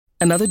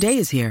Another day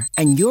is here,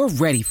 and you're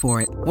ready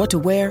for it. What to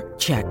wear?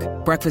 Check.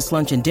 Breakfast,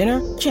 lunch, and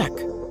dinner? Check.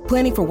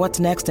 Planning for what's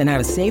next and how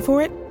to save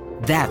for it?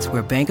 That's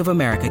where Bank of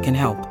America can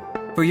help.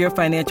 For your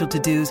financial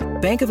to-dos,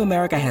 Bank of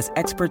America has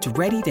experts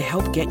ready to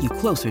help get you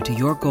closer to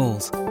your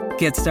goals.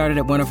 Get started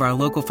at one of our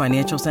local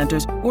financial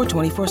centers or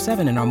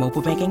 24/7 in our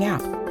mobile banking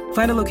app.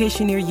 Find a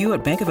location near you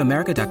at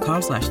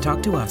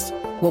bankofamerica.com/talktous.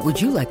 What would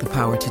you like the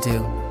power to do?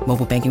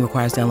 Mobile banking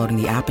requires downloading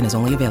the app and is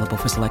only available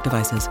for select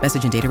devices.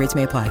 Message and data rates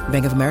may apply.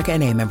 Bank of America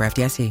N.A., member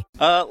FDIC.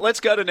 Let's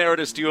go to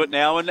Nerida Stewart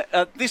now. And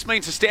this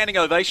means a standing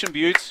ovation,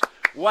 Butts.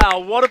 Wow,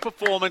 what a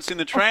performance in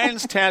the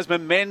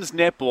Trans-Tasman men's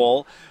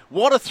netball.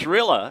 What a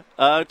thriller.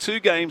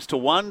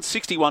 2-1,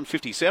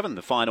 61-57,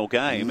 the final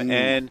game.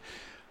 And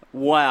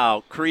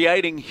wow,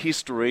 creating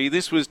history.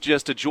 This was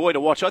just a joy to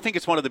watch. I think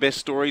it's one of the best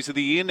stories of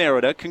the year,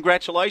 Nerida.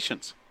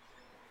 Congratulations.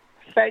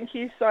 Thank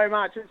you so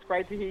much. It's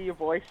great to hear your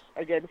voice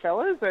again,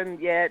 fellas. And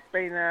yeah, it's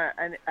been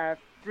a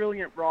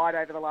brilliant ride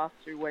over the last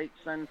 2 weeks,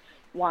 and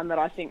one that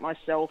I think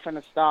myself and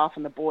the staff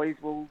and the boys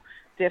will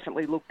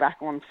definitely look back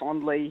on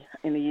fondly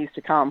in the years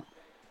to come.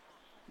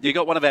 You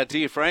got one of our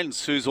dear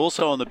friends who's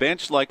also on the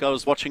bench, like I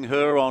was watching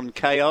her on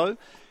KO,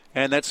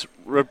 and that's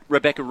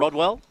Rebecca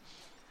Rodwell.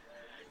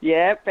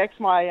 Yeah, Beck's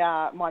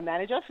my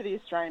manager for the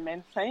Australian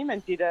men's team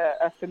and did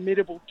a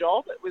formidable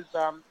job. It was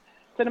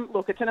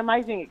it's an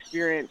amazing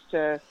experience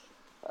to,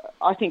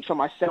 I think, for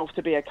myself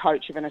to be a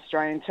coach of an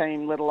Australian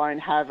team, let alone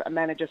have a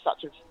manager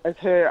such as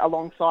her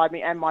alongside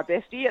me and my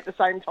bestie at the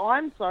same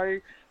time. So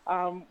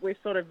we're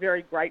sort of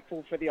very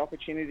grateful for the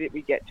opportunity that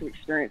we get to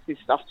experience this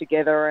stuff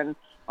together. And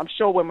I'm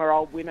sure when we're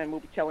old women,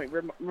 we'll be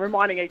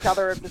reminding each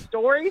other of the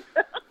stories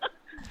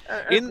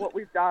of what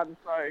we've done.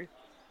 So,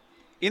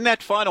 in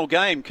that final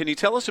game, can you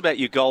tell us about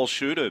your goal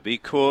shooter?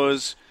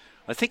 Because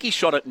I think he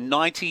shot at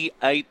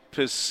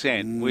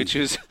 98%, which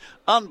is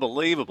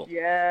unbelievable.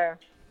 Yeah,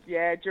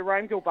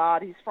 Jerome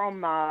Gilbard, he's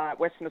from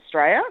Western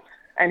Australia,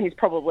 and he's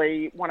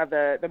probably one of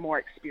the more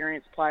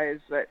experienced players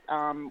that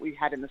we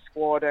had in the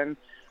squad. And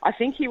I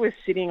think he was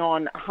sitting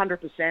on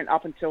 100%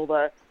 up until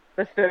the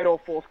third or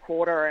fourth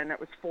quarter, and it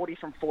was 40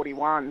 from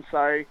 41.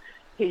 So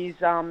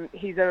he's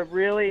a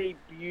really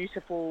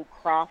beautiful,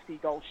 crafty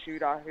goal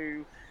shooter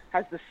who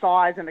has the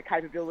size and the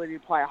capability to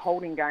play a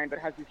holding game, but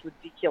has this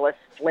ridiculous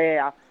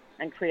flair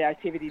and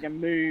creativity to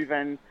move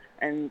and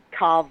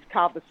carve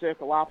the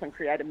circle up and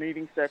create a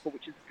moving circle,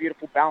 which is a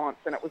beautiful balance.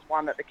 And it was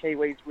one that the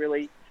Kiwis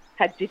really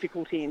had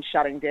difficulty in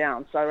shutting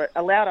down. So it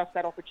allowed us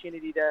that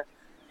opportunity to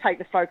take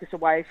the focus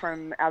away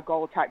from our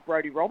goal attack,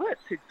 Brodie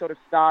Roberts, who'd sort of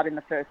starred in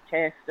the first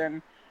test,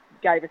 and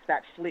gave us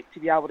that flick to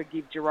be able to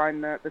give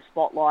Jerome the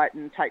spotlight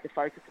and take the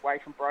focus away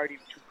from Brodie,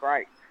 which was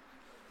great.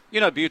 You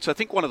know, Butts, I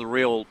think one of the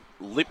real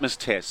litmus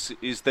tests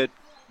is that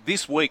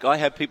this week I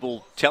have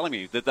people telling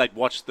me that they'd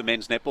watched the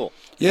men's netball.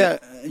 Yeah,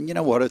 and you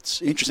know what,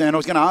 it's interesting. And I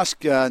was going to ask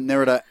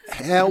Nerida,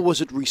 how was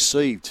it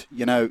received,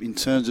 in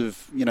terms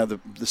of,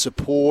 the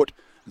support,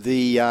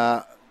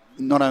 the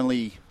not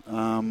only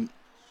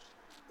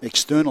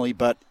externally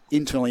but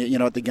internally,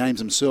 at the games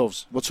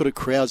themselves? What sort of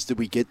crowds did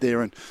we get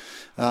there, and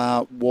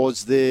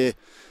was there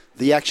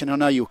the action? I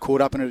know you were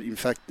caught up in it, in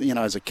fact,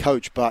 as a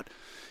coach, but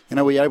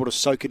were you able to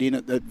soak it in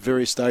at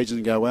various stages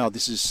and go, wow,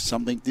 this is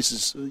something, a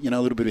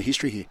little bit of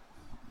history here?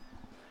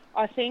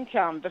 I think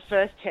the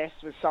first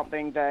test was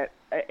something that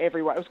it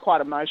was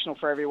quite emotional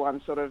for everyone,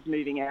 sort of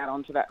moving out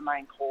onto that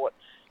main court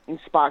in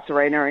Sparks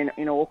Arena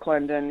in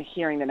Auckland and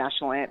hearing the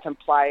national anthem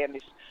play and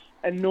this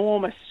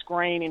enormous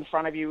screen in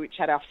front of you which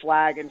had our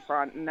flag in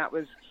front. And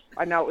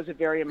I know it was a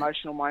very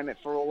emotional moment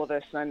for all of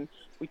us. And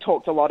we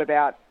talked a lot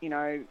about,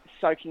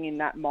 soaking in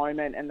that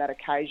moment and that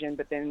occasion,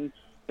 but then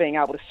being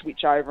able to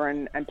switch over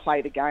and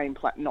play the game,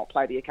 not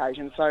play the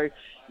occasion. So,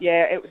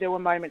 yeah, there were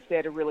moments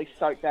there to really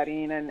soak that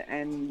in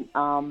and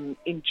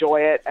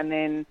enjoy it. And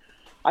then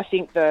I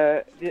think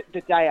the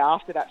day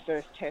after that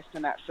first test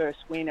and that first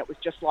win, it was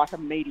just like a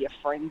media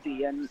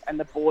frenzy, and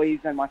the boys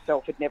and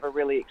myself had never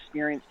really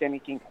experienced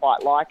anything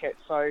quite like it.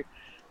 So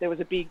there was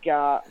a big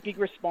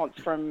response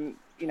from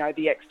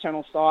the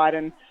external side,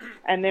 and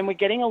then we're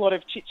getting a lot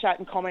of chit chat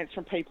and comments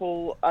from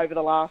people over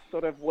the last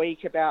sort of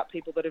week about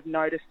people that have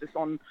noticed us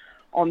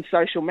on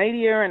social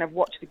media and have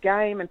watched the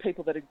game, and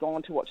people that had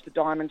gone to watch the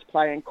Diamonds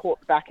play and caught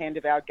the back end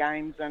of our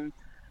games and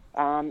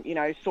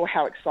saw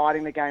how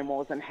exciting the game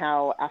was and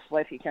how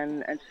athletic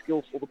and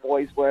skillful the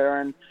boys were.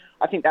 And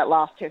I think that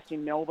last test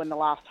in Melbourne, the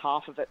last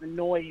half of it, the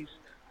noise,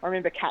 I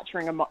remember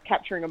capturing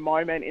a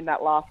moment in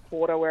that last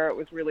quarter where it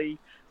was really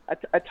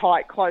a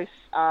tight, close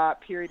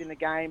period in the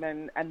game,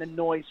 and the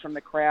noise from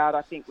the crowd,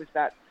 I think, was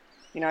that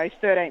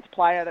 13th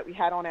player that we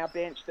had on our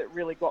bench that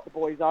really got the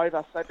boys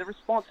over. So the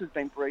response has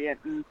been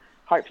brilliant, and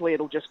hopefully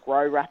it'll just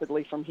grow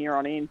rapidly from here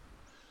on in.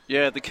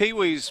 Yeah, the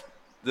Kiwis,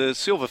 the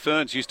Silver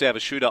Ferns used to have a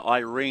shooter,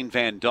 Irene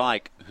Van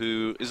Dyke,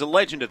 who is a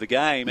legend of the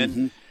game.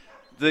 And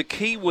the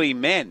Kiwi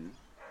men,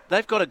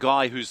 they've got a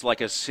guy who's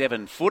like a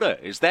 7-footer.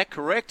 Is that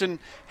correct? And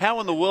how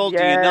in the world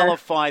do you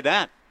nullify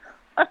that?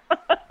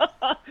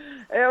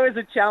 It was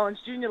a challenge.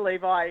 Junior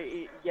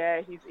Levi,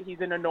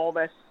 he's an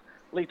enormous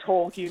extraordinarily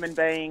tall human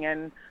being,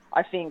 and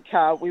I think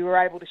we were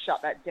able to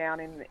shut that down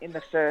in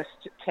the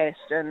first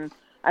test, and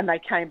they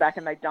came back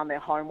and they'd done their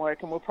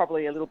homework, and we're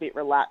probably a little bit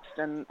relaxed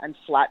and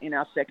flat in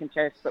our second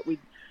test, but we'd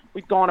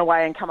gone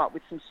away and come up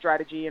with some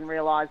strategy and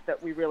realised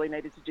that we really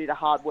needed to do the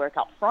hard work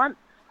up front,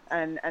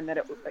 and that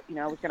it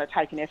was going to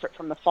take an effort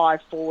from the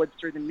 5 forwards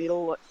through the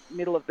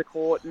middle of the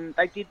court, and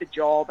they did the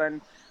job.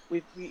 And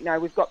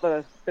we've got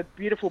the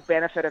beautiful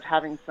benefit of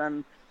having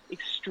some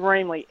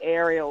extremely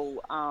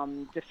aerial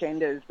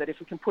defenders that if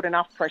we can put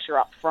enough pressure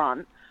up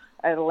front,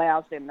 it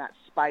allows them that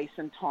space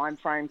and time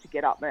frame to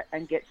get up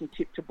and get some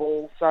tip to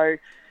ball. So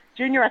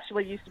Junior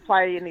actually used to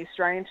play in the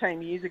Australian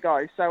team years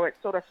ago, so it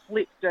sort of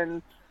flipped,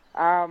 and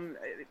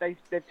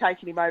they've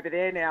taken him over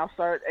there now.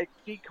 So it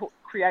did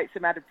create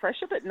some added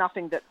pressure, but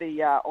nothing that the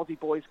Aussie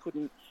boys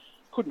couldn't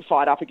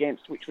fight up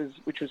against, which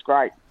was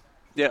great.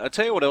 Yeah, I'll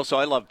tell you what else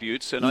I love,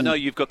 Butts, and I know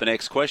you've got the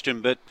next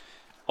question, but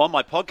on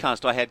my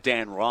podcast I had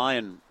Dan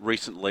Ryan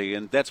recently,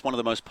 and that's one of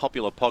the most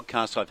popular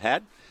podcasts I've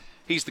had.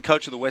 He's the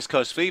coach of the West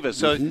Coast Fever,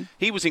 so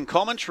he was in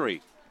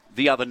commentary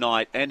the other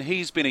night, and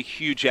he's been a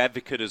huge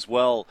advocate as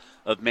well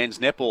of men's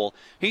netball.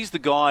 He's the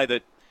guy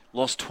that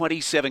lost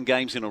 27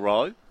 games in a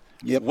row,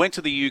 went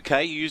to the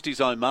UK, used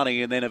his own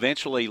money, and then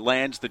eventually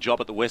lands the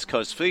job at the West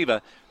Coast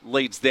Fever,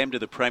 leads them to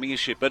the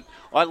premiership. But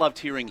I loved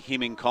hearing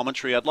him in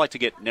commentary. I'd like to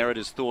get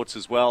Nerida's thoughts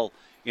as well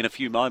in a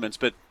few moments,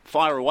 but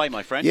fire away,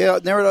 my friend. Yeah,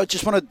 Nerida, I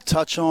just want to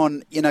touch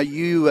on,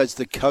 you as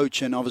the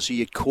coach, and obviously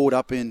you're caught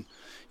up in,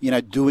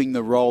 doing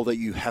the role that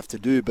you have to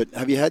do, but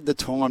have you had the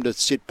time to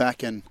sit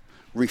back and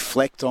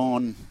reflect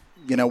on,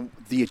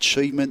 the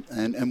achievement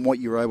and what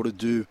you were able to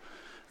do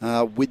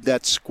with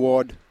that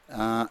squad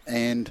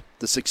and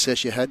the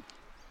success you had?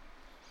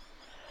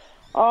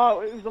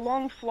 Oh, it was a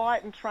long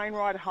flight and train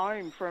ride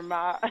home from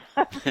the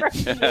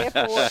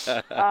airport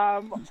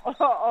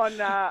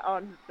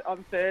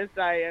on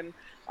Thursday, and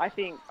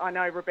I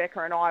know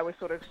Rebecca and I were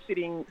sort of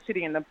sitting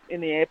in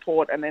the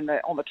airport and then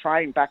on the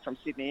train back from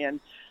Sydney,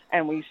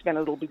 and we spent a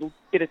little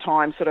bit of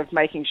time sort of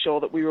making sure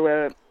that we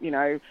were,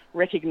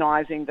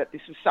 recognising that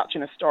this was such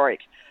an historic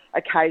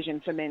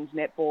occasion for men's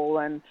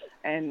netball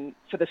and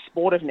for the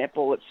sport of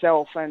netball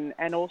itself,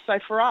 and also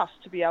for us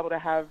to be able to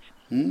have,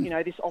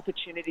 this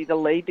opportunity to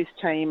lead this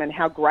team, and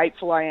how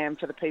grateful I am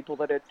for the people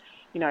that had,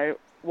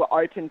 were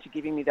open to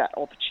giving me that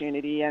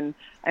opportunity, and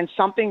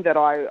something that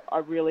I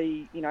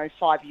really,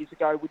 5 years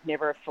ago would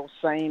never have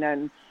foreseen.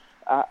 And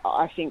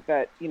I think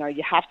that,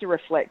 you have to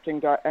reflect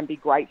and go and be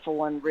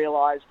grateful and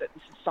realise that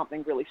this is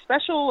something really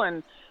special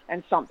and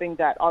something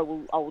that I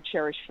will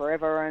cherish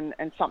forever,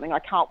 and something I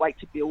can't wait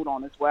to build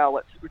on as well.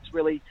 It's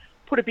really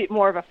put a bit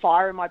more of a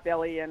fire in my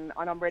belly, and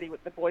I'm ready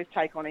with the boys'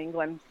 take on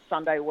England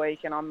Sunday week,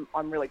 and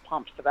I'm really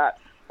pumped for that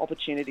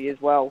opportunity as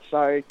well.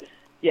 So,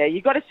 yeah,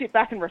 you've got to sit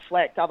back and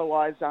reflect,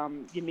 otherwise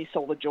you miss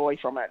all the joy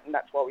from it, and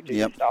that's why we do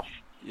this stuff.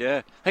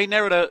 Yeah. Hey,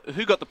 Nerida,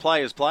 who got the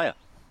players' player?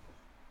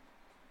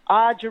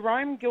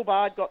 Jerome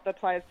Gilbard got the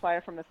players' player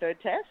from the third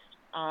test.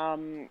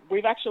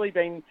 We've actually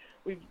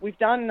we've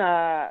done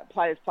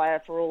players'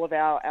 player for all of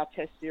our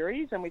test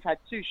series, and we've had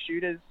 2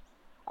 shooters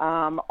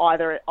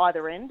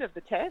either end of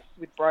the test,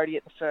 with Brodie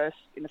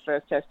in the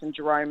first test and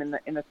Jerome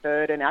in the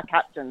third, and our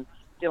captain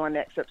Dylan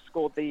Nexup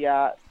scored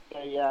the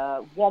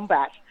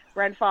Wombat,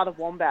 grandfather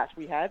Wombat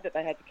we had that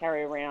they had to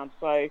carry around.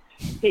 So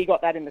he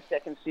got that in the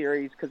second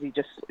series because he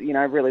just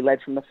really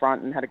led from the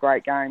front and had a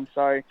great game.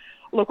 So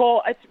look,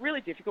 it's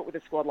really difficult with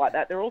a squad like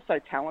that. They're all so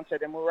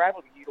talented, and we were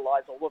able to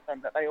utilise all of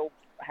them, that they all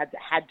had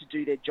to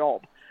do their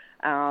job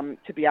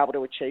to be able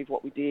to achieve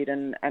what we did.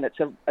 And it's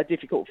a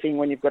difficult thing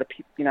when you've got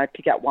to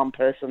pick out one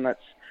person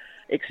that's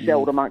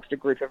excelled amongst a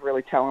group of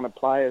really talented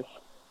players.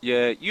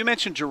 Yeah, you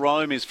mentioned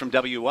Jerome is from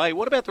WA.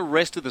 What about the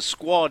rest of the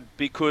squad?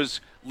 Because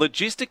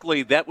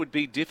logistically, that would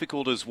be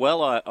difficult as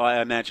well,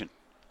 I imagine.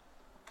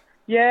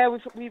 Yeah,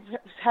 we've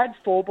had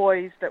 4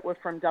 boys that were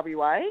from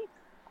WA,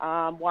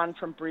 one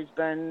from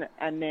Brisbane,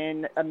 and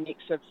then a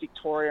mix of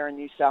Victoria and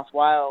New South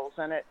Wales.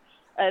 And it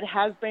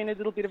has been a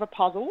little bit of a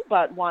puzzle,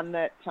 but one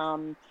that,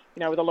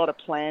 with a lot of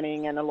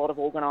planning and a lot of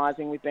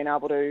organising, we've been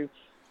able to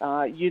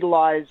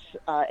utilise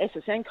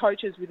SSN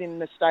coaches within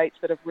the states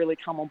that have really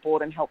come on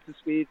board and helped us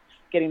with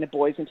getting the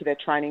boys into their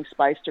training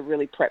space to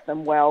really prep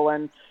them well.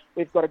 And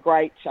we've got a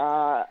great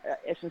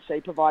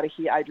S&C provider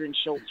here, Adrian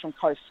Schultz from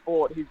Coast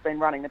Sport, who's been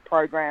running the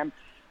program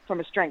from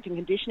a strength and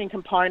conditioning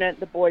component.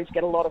 The boys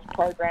get a lot of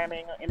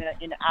programming in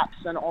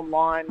apps and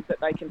online that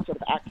they can sort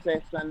of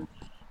access, and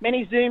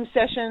many Zoom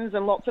sessions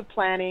and lots of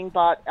planning.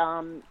 But,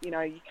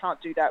 you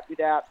can't do that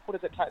without,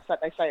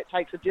 they say it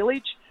takes a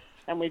village,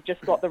 and we've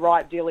just got the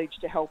right village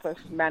to help us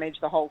manage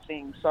the whole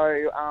thing.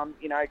 So,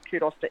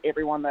 kudos to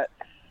everyone that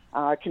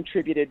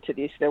contributed to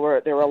this. There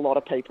were a lot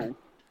of people.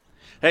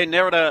 Hey,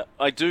 Nerida,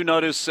 I do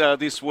notice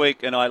this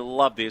week, and I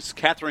love this,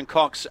 Catherine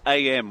Cox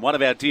AM, one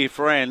of our dear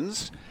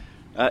friends,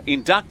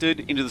 inducted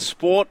into the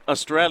Sport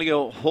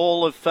Australia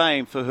Hall of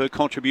Fame for her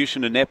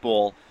contribution to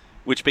netball,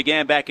 which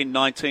began back in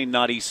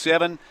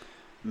 1997.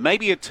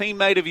 Maybe a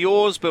teammate of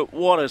yours, but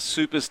what a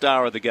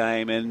superstar of the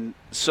game, and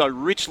so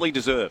richly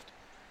deserved.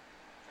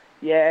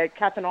 Yeah,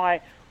 Kath and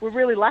I we're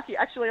really lucky.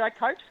 Actually, I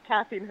coached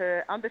Kath in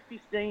her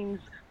under-15s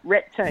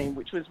rep team,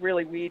 which was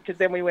really weird because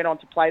then we went on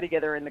to play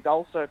together in the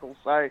goal circle.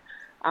 So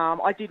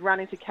I did run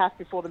into Kath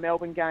before the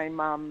Melbourne game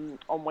on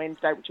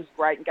Wednesday, which was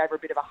great, and gave her a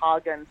bit of a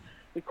hug, and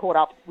we caught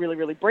up really,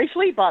 really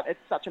briefly, but it's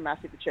such a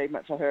massive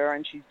achievement for her,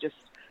 and she's just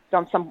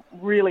done some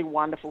really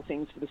wonderful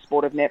things for the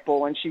sport of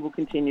netball, and she will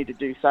continue to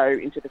do so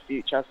into the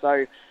future.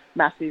 So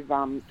massive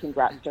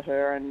congrats to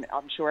her, and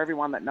I'm sure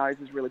everyone that knows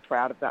is really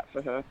proud of that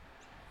for her.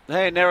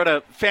 Hey,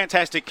 Nerida,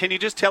 fantastic. Can you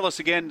just tell us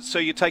again, so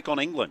you take on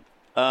England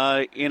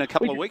in a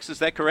couple of weeks, is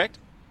that correct?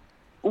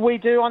 We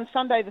do. On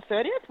Sunday the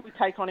 30th, we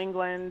take on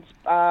England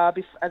as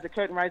a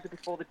curtain raiser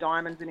before the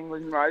Diamonds and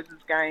England and Roses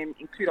game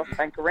in Kudos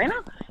Bank Arena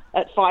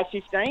at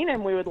 5:15,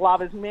 and we would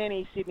love as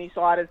many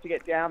Sydney-siders to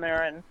get down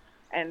there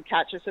and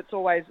catch us. It's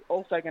always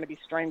also going to be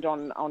streamed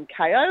on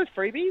KO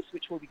freebies,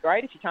 which will be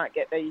great. If you can't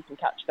get there, you can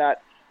catch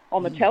that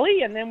on the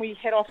telly, and then we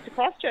head off to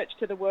Christchurch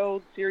to the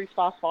World Series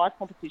Fast 5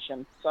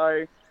 competition.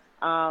 So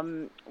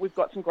we've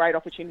got some great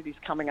opportunities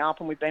coming up,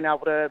 and we've been able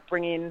to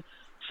bring in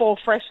 4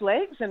 fresh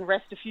legs and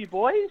rest a few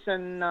boys,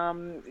 and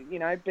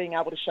being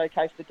able to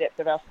showcase the depth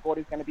of our sport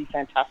is going to be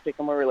fantastic,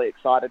 and we're really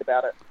excited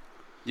about it.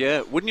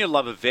 Yeah, wouldn't you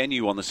love a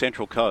venue on the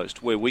Central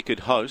Coast where we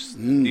could host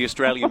the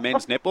Australian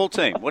men's netball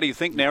team? What do you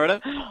think, Nerida?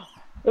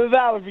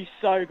 That would be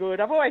so good.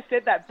 I've always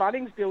said that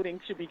Bunnings building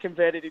should be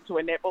converted into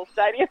a netball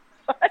stadium.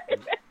 That'd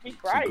be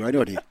great. Great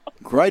idea.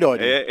 Great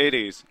idea. Yeah, it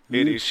is.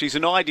 It is. She's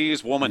an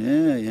ideas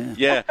woman.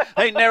 Yeah.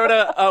 Hey,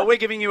 Nerida, we're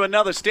giving you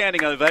another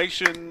standing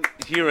ovation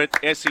here at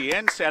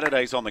SEN,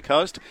 Saturdays on the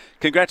Coast.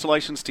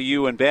 Congratulations to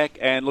you and Beck,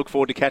 and look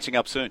forward to catching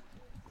up soon.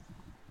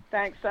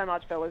 Thanks so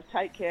much, fellas.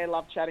 Take care.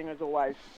 Love chatting as always.